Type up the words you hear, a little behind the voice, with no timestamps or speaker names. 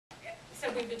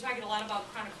said, we've been talking a lot about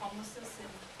chronic homelessness, and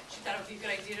she thought it would be a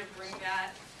good idea to bring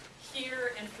that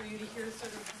here and for you to hear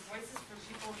sort of some voices from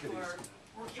people who are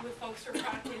working with folks who are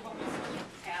chronically homeless in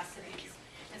different capacities.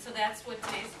 And so that's what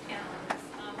today's panel is.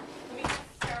 Let me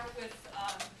start with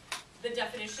the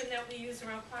definition that we use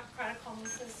around chronic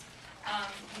homelessness,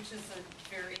 which is a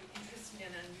very interesting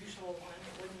and unusual one.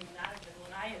 It would not have been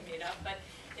one I had made up, but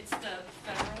it's the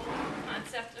federal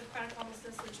concept of chronic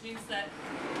homelessness, which means that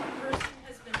a person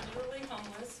has been literally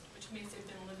homeless, which means they've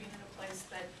been living in a place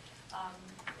that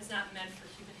is not meant for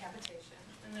human habitation,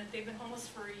 and that they've been homeless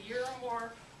for a year or more,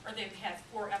 or they've had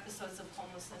 4 episodes of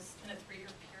homelessness in a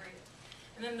 3-year period.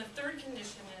 And then the third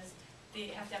condition is they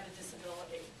have to have a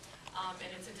disability. And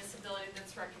it's a disability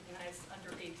that's recognized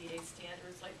under ADA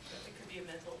standards, like it could be a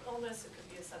mental illness, it could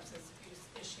be a substance abuse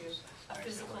issue, a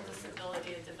physical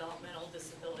disability, a developmental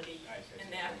disability,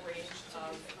 and that range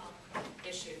of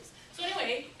issues. So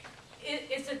anyway,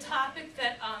 it's a topic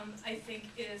that I think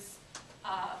is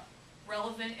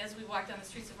relevant as we walk down the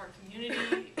streets of our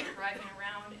community, driving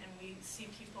around, and we see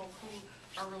people who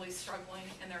are really struggling,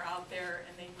 and they're out there,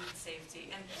 and they need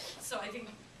safety. And so I think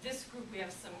this group, we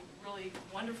have some really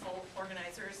wonderful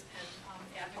organizers and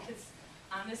advocates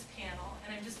on this panel, and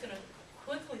I'm just going to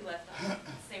quickly let them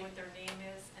say what their name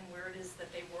is and where it is that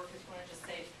they work. If you want to just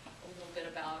say a little bit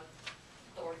about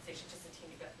the organization, just a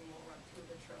teeny bit, and we'll run through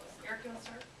the intros. Eric, you want to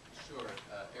start? Sure.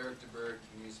 Erick Buhr,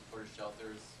 Community Supported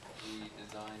Shelters. We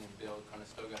design and build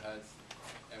Conestoga huts,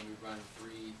 and we run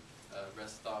 3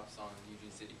 rest stops on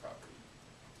Eugene City property.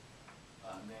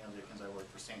 Dickens. I work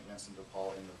for St. Vincent de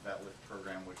Paul in the Vet Lift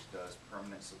program, which does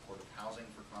permanent supportive housing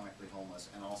for chronically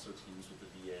homeless, and also teams with the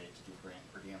VA to do grant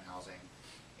per diem housing.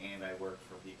 And I work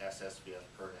for the SSVF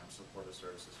program, Supportive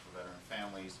Services for Veteran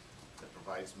Families, that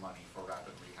provides money for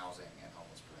rapid rehousing and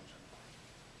homeless prevention.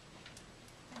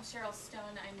 I'm Cheryl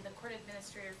Stone. I'm the court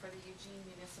administrator for the Eugene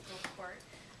Municipal Court.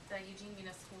 The Eugene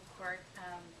Municipal Court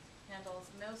handles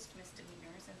most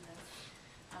misdemeanors in this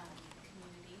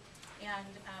community.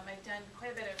 And I've done quite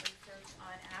a bit of research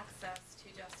on access to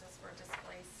justice for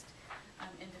displaced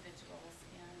individuals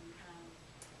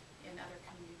in other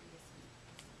communities.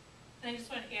 And I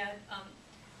just want to add,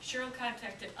 Cheryl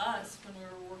contacted us when we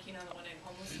were working on the one-night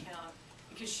homeless count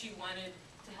because she wanted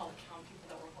to help count people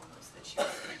that were homeless that she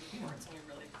was doing before, and so we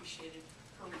really appreciated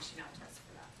her reaching out to us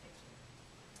for that. Thank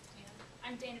you. Yeah.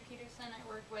 I'm Dana Petersen. I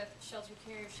work with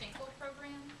ShelterCare Shankle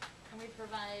program, and we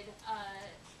provide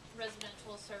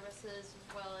residential services as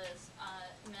well as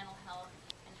mental health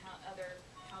and other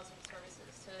housing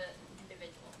services to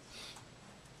individuals.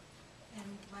 And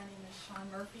my name is Shawn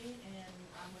Murphy, and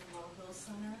I'm with Laurel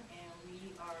Center, and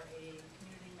we are a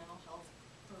community mental health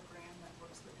program that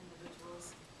works with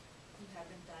individuals who have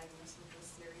been diagnosed with this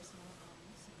serious mental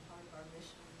illness. And part of our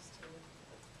mission is to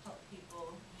help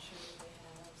people ensure that they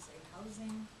have safe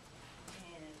housing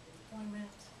and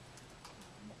employment,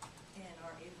 and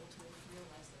are able to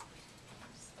realize their personal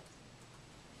lives.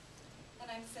 And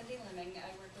I'm Cindy Leming.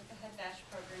 I work with the Head Bash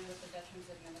program with the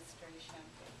Veterans Administration.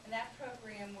 And that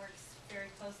program works very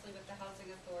closely with the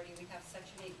Housing Authority. We have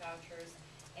Section 8 vouchers,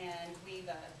 and we,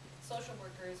 the social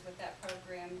workers with that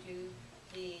program, do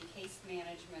the case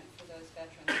management for those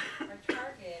veterans. Our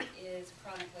target is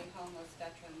chronically homeless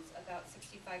veterans. About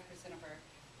 65% of our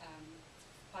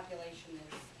population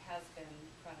has been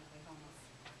chronically homeless.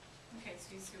 Okay,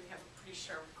 so you see we have a pretty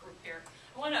sharp group here.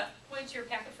 I want to point to your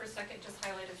packet for a second, just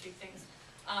highlight a few things.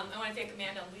 I want to thank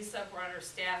Amanda and Lisa who are on our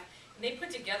staff. And they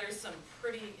put together some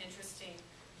pretty interesting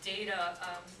data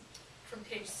from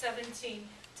page 17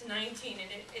 to 19, and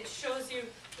it shows you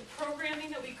the programming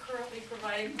that we currently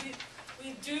provide.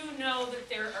 We do know that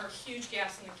there are huge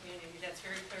gaps in the community. That's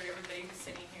very clear to everybody who's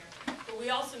sitting here. But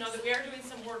we also know that we are doing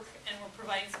some work and we're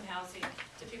providing some housing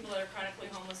to people that are chronically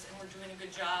homeless, and we're doing a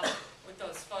good job with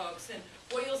those folks. And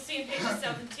what you'll see in pages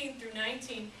 17 through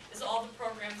 19 is all the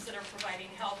programs that are providing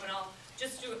help, and I'll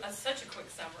just do such a quick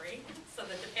summary so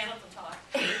that the panel can talk.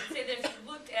 Say that if you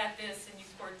looked at this and you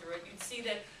poured through it, you'd see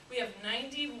that we have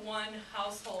 91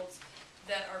 households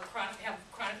that are have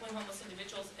chronically homeless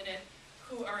individuals in it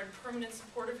who are in permanent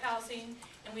supportive housing,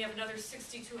 and we have another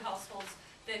 62 households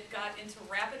that got into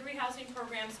rapid rehousing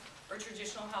programs or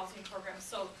traditional housing programs.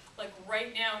 So like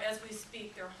right now, as we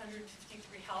speak, there are 153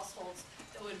 households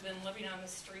that would have been living on the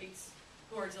streets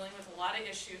who are dealing with a lot of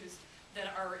issues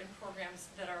that are in programs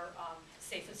that are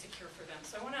safe and secure for them.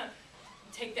 So I want to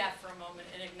take that for a moment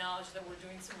and acknowledge that we're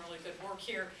doing some really good work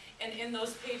here. And in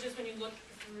those pages, when you look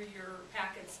through your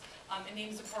packets, it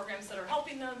names the programs that are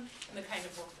helping them and the kind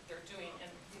of work that they're doing. And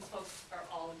these folks are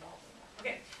all involved in that.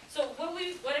 Okay, so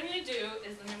what I'm going to do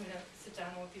is, then I'm going to sit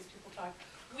down and let these people talk.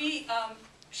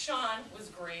 Shawn was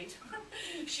great.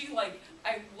 She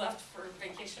I left for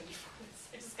vacation before this,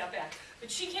 I just got back. But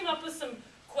she came up with some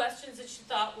questions that she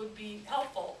thought would be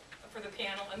helpful for the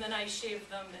panel, and then I shaved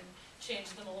them and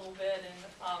changed them a little bit,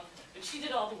 and but she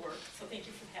did all the work, so thank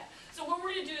you for that. So what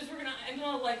we're gonna do is I'm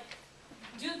gonna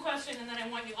do the question, and then I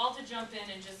want you all to jump in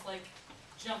and just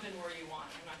jump in where you want.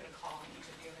 I'm not gonna call on each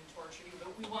of you and torture you,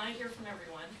 but we wanna hear from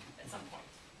everyone at some point.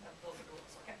 Those are the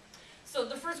rules, okay? So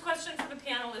the first question for the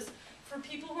panel is, for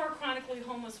people who are chronically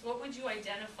homeless, what would you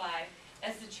identify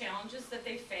as the challenges that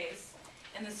they face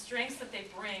and the strengths that they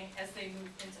bring as they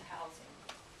move into housing?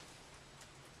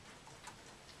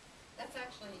 That's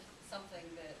actually something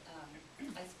that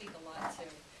I speak a lot to.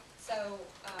 So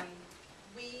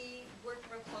we work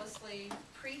real closely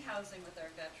pre-housing with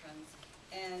our veterans,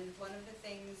 and one of the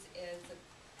things is that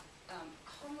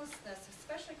homelessness,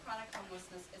 especially chronic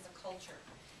homelessness, is a culture,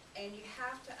 and you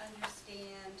have to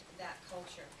understand that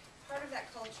culture. Part of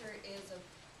that culture is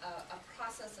a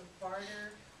process of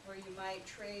barter, where you might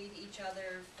trade each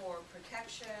other for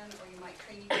protection, or you might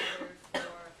trade each other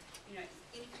for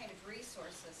any kind of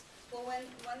resources. Well, when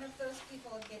one of those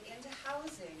people get into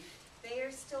housing, they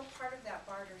are still part of that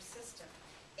barter system.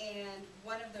 And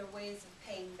one of their ways of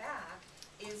paying back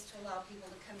is to allow people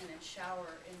to come in and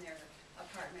shower in their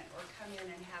apartment, or come in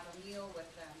and have a meal with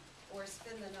them, or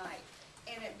spend the night.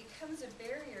 And it becomes a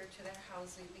barrier to their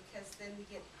housing, because then we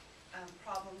get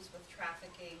problems with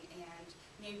trafficking, and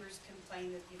neighbors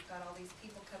complain that you've got all these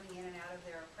people coming in and out of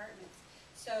their apartments.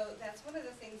 So that's one of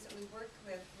the things that we work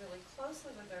with really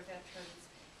closely with our veterans,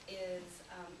 is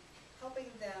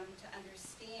helping them to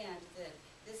understand that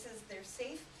this is their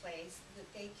safe place, that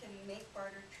they can make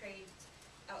barter trades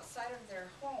outside of their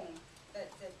home,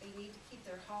 but that they need to keep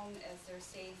their home as their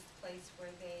safe place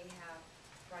where they have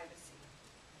privacy.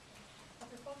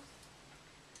 Other folks?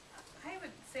 I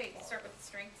would say, start with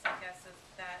strengths, I guess, is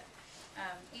that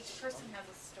each person has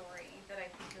a story that I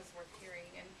think is worth hearing,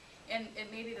 and it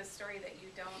may be the story that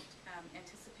you don't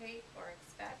anticipate or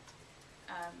expect,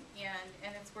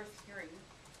 and it's worth hearing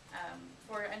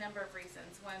for a number of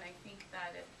reasons. One, I think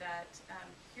that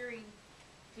hearing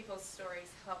people's stories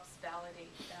helps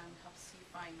validate them, helps you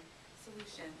find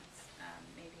solutions,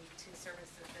 maybe to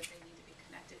services that they need to be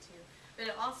connected to. But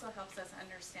it also helps us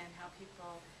understand how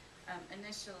people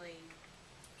initially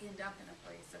end up in a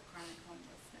place of chronic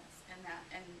homelessness,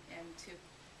 and to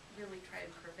really try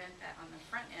and prevent that on the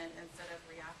front end instead of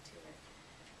react to it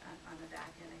on the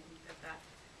back end. I think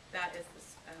that is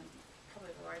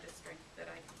probably the largest strength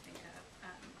that I can think of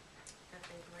that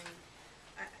they bring.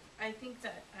 I think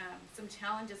that some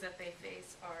challenges that they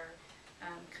face are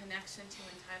connection to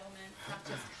entitlement, not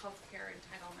just healthcare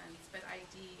entitlements, but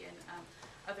ID and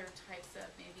other types of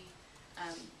maybe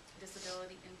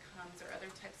disability incomes or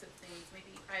other types of things.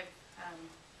 Maybe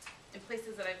in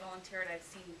places that I volunteered, I've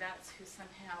seen vets who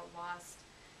somehow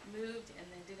moved and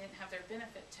then didn't have their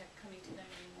benefit check coming to them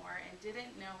anymore, and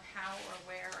didn't know how or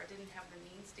where, or didn't have the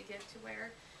means to get to where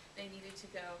they needed to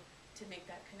go to make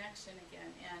that connection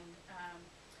again. And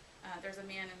there's a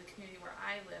man in the community where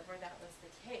I live where that was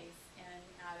the case, and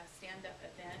at a stand-up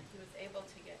event he was able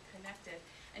to get connected,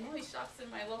 and now he shops in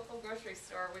my local grocery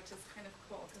store, which is kind of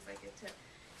cool because I get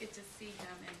to see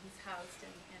him, and he's housed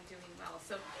and doing well.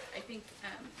 So I think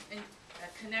a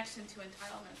connection to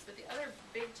entitlements. But the other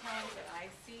big challenge that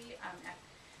I see,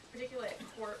 particularly at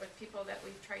court with people that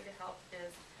we've tried to help,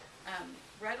 is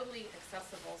readily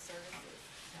accessible services.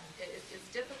 It's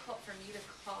difficult for me to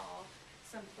call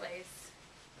someplace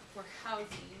for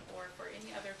housing or for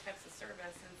any other types of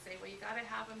service and say, well, you got to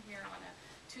have them here on a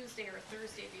Tuesday or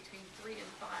Thursday between 3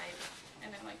 and 5.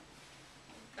 And I'm like,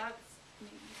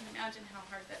 you can imagine how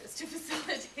hard that is to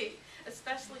facilitate,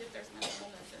 especially if there's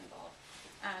mental illness involved.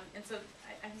 And so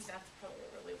I think that's probably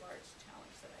a really large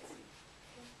challenge that I see.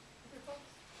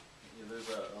 Yeah, there's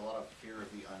a lot of fear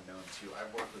of the unknown too.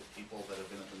 I've worked with people that have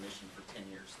been at the mission for 10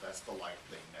 years. That's the life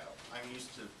they know. I'm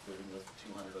used to living with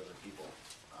 200 other people,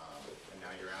 and now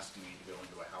you're asking me to go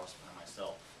into a house by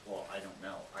myself. Well, I don't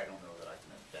know. I don't know that I can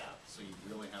adapt. So you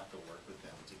really have to work with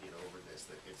them to get over this,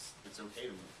 that it's okay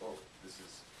to move forward. This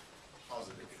is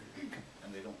positive,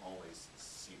 and they don't always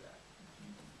see that.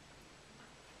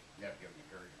 You have to give them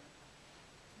encouragement.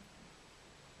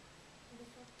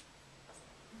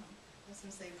 I was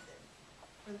going to say that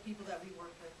for the people that we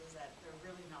work with is that they're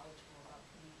really knowledgeable about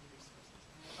community resources.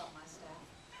 And I thought my staff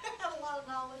had a lot of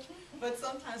knowledge, but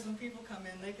sometimes when people come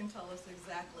in, they can tell us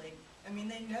exactly. I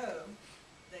mean, they know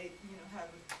they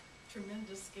have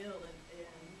tremendous skill in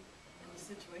the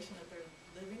situation that they're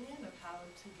living in, of how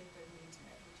to get their needs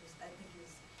met, which is, I think,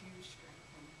 is a huge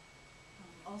strength. And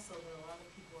also that a lot of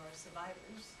people are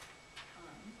survivors,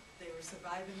 they were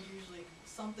surviving, usually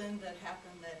something that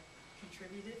happened that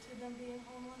contributed to them being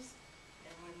homeless.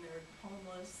 And when they're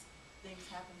homeless, things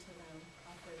happen to them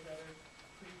out there that are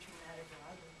pretty traumatic, and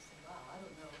I would say, wow, I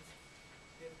don't know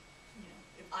if you know,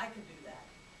 if I could do that.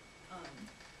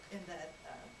 And that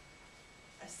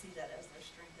I see that as their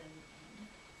strength. And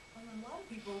a lot of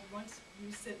people, once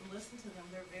you sit and listen to them,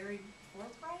 they're very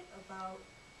forthright about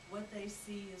what they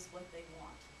see is what they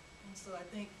want. And so I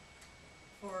think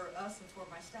for us and for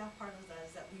my staff, part of that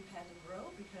is that we've had to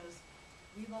grow, because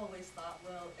we've always thought,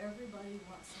 well, everybody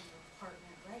wants an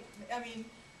apartment, right? I mean,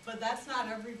 but that's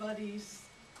not everybody's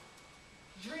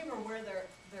dream or where they're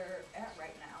at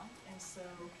right now. And so,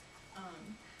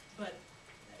 but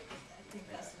I think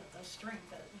that's a strength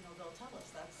that, you know, they'll tell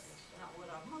us that's not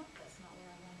what I want, that's not where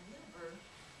I want to live, or,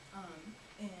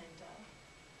 and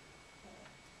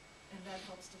that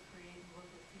helps to create and work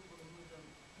with people to move them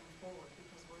forward,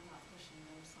 because we're not pushing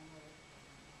them somewhere.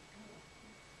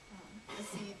 I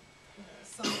see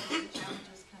some of the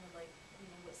challenges, kind of like, you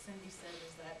know, what Cindy said,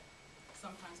 is that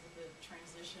sometimes with the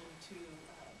transition to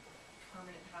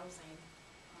permanent housing,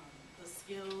 the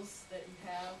skills that you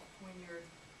have when you're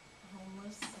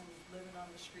homeless and living on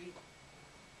the street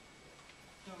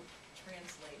don't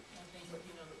translate. I think,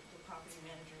 you know, the property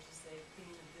managers will say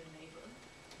being a good neighbor.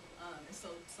 And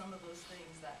so some of those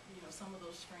things that, you know, some of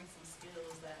those strengths and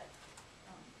skills that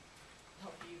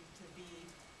help you to be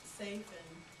safe, and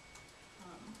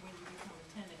when you become a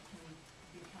tenant can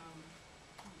become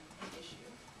an issue.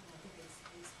 And I think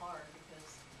it's hard,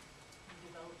 because you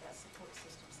develop that support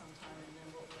system sometime, and then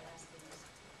what we're asking is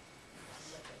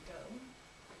to let that go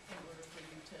in order for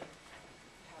you to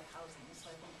have housing. So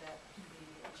I think that can be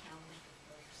a challenge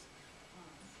for folks.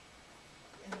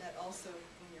 And that also,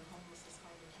 when you're homeless, it's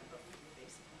hard to keep up with your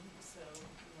basic needs. So,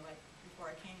 you know, like before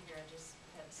I came here, I just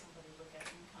had somebody look at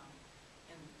income,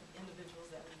 and the individuals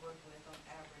that we work with on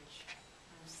average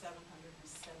 $778 a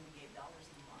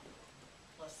month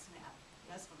plus SNAP.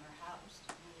 That's when they're housed.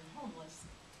 When you're homeless,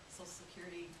 Social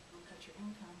Security will cut your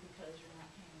income because you're not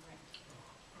paying rent.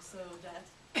 So that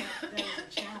is a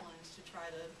challenge, to try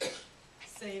to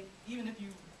save, even if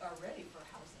you are ready for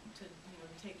housing, to, you know,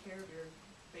 take care of your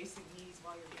basic needs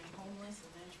while you're being homeless,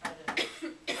 and then try to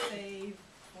save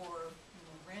for, you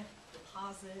know, rent,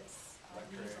 deposits,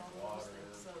 IDs, all those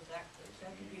things. So that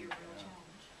could be a real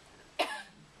challenge.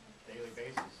 Daily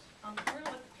basis. We're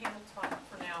gonna let the panel talk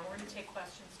for now. We're gonna take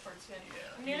questions towards the end.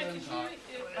 Amanda, could you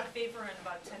do a favor in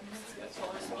about 10 minutes, that's all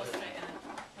we're supposed to, and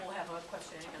we'll have a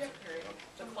question and answer period.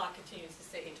 The clock continues to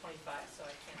say 8:25, so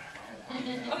I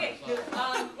can't. Okay,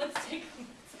 let's take,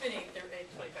 it's been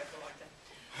 8:25 for a long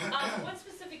time. What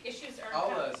specific issues are?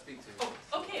 I'll speak to it.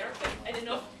 Oh, okay, okay. I didn't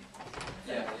know.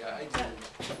 Yeah, I do.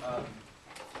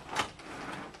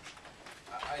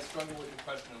 I struggle with the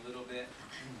question a little bit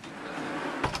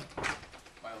because of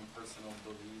my own personal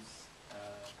beliefs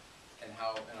and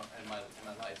how and my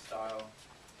lifestyle.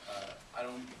 I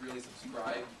don't really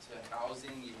subscribe to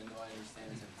housing, even though I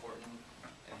understand it's important,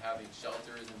 and having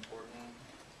shelter is important.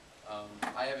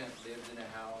 I haven't lived in a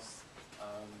house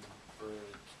for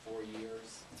 4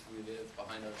 years. We live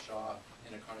behind our shop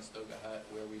in a Conestoga hut,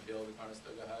 where we build the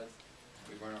Conestoga huts.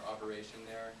 We run our operation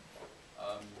there.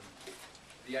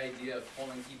 The idea of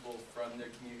pulling people from their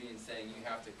community and saying you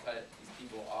have to cut these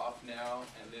people off now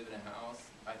and live in a house,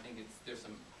 I think there's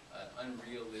some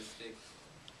unrealistic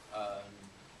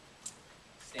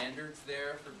standards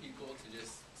there for people to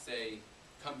just say,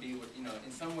 come be with, you know,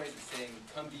 in some ways it's saying,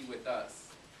 come be with us.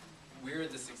 We're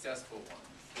the successful ones.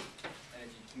 And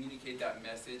if you communicate that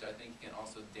message, I think it can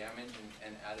also damage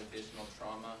and add additional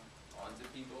trauma onto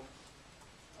people.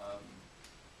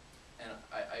 And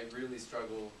I really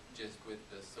struggle just with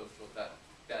the social, that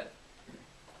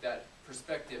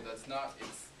perspective that's not,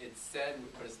 it's said,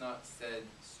 but it's not said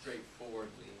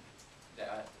straightforwardly,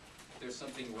 that there's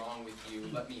something wrong with you,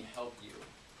 let me help you.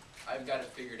 I've got it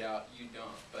figured out, you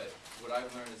don't. But what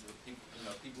I've learned is that people, you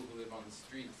know, people who live on the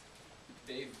streets,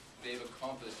 they've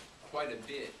accomplished quite a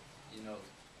bit, you know,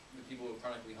 the people who are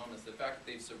chronically homeless. The fact that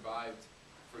they've survived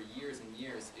for years and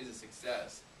years is a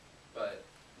success. But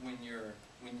when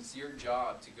it's your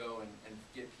job to go and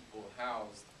get people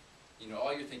housed, you know,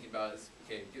 all you're thinking about is,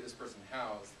 okay, get this person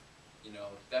housed, you know,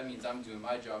 that means I'm doing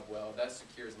my job well, that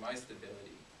secures my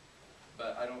stability.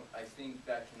 But I think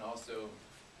that can also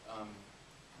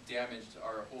damage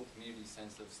our whole community's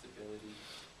sense of stability.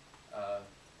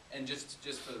 And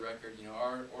just for the record, you know,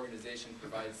 our organization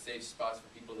provides safe spots for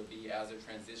people to be as they're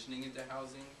transitioning into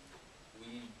housing.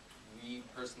 We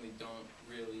personally don't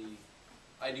really,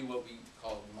 I do what we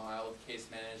call mild case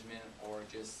management, or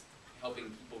just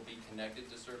helping people be connected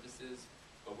to services,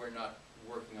 but we're not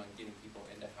working on getting people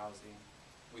into housing.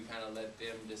 We kind of let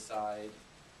them decide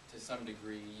to some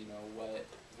degree, you know, what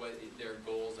their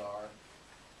goals are.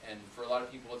 And for a lot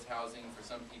of people it's housing, for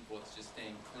some people it's just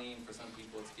staying clean, for some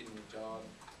people it's getting a job.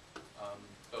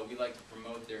 But we like to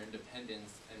promote their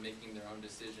independence and making their own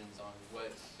decisions on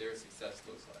what their success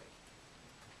looks like.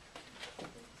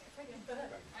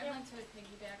 I'd like to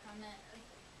piggyback on that,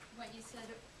 what you said,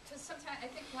 because sometimes, I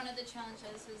think one of the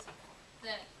challenges is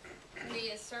that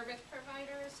we as service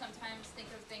providers sometimes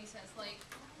think of things as like,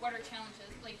 what are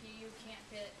challenges, like you can't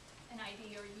get an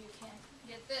ID or you can't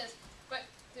get this, but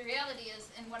the reality is,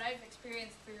 and what I've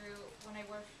experienced through when I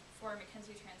worked for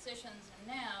McKinsey Transitions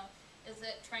and now, is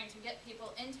that trying to get people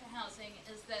into housing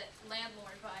is that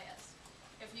landlord bias.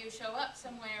 If you show up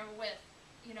somewhere with,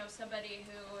 you know, somebody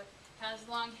who has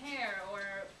long hair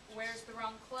or wears the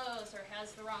wrong clothes or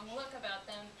has the wrong look about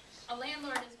them, a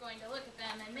landlord is going to look at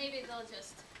them and maybe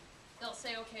they'll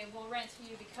say, okay, we'll rent to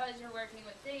you because you're working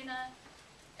with Dana,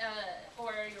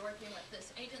 or you're working with this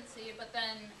agency, but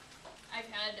then I've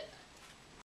had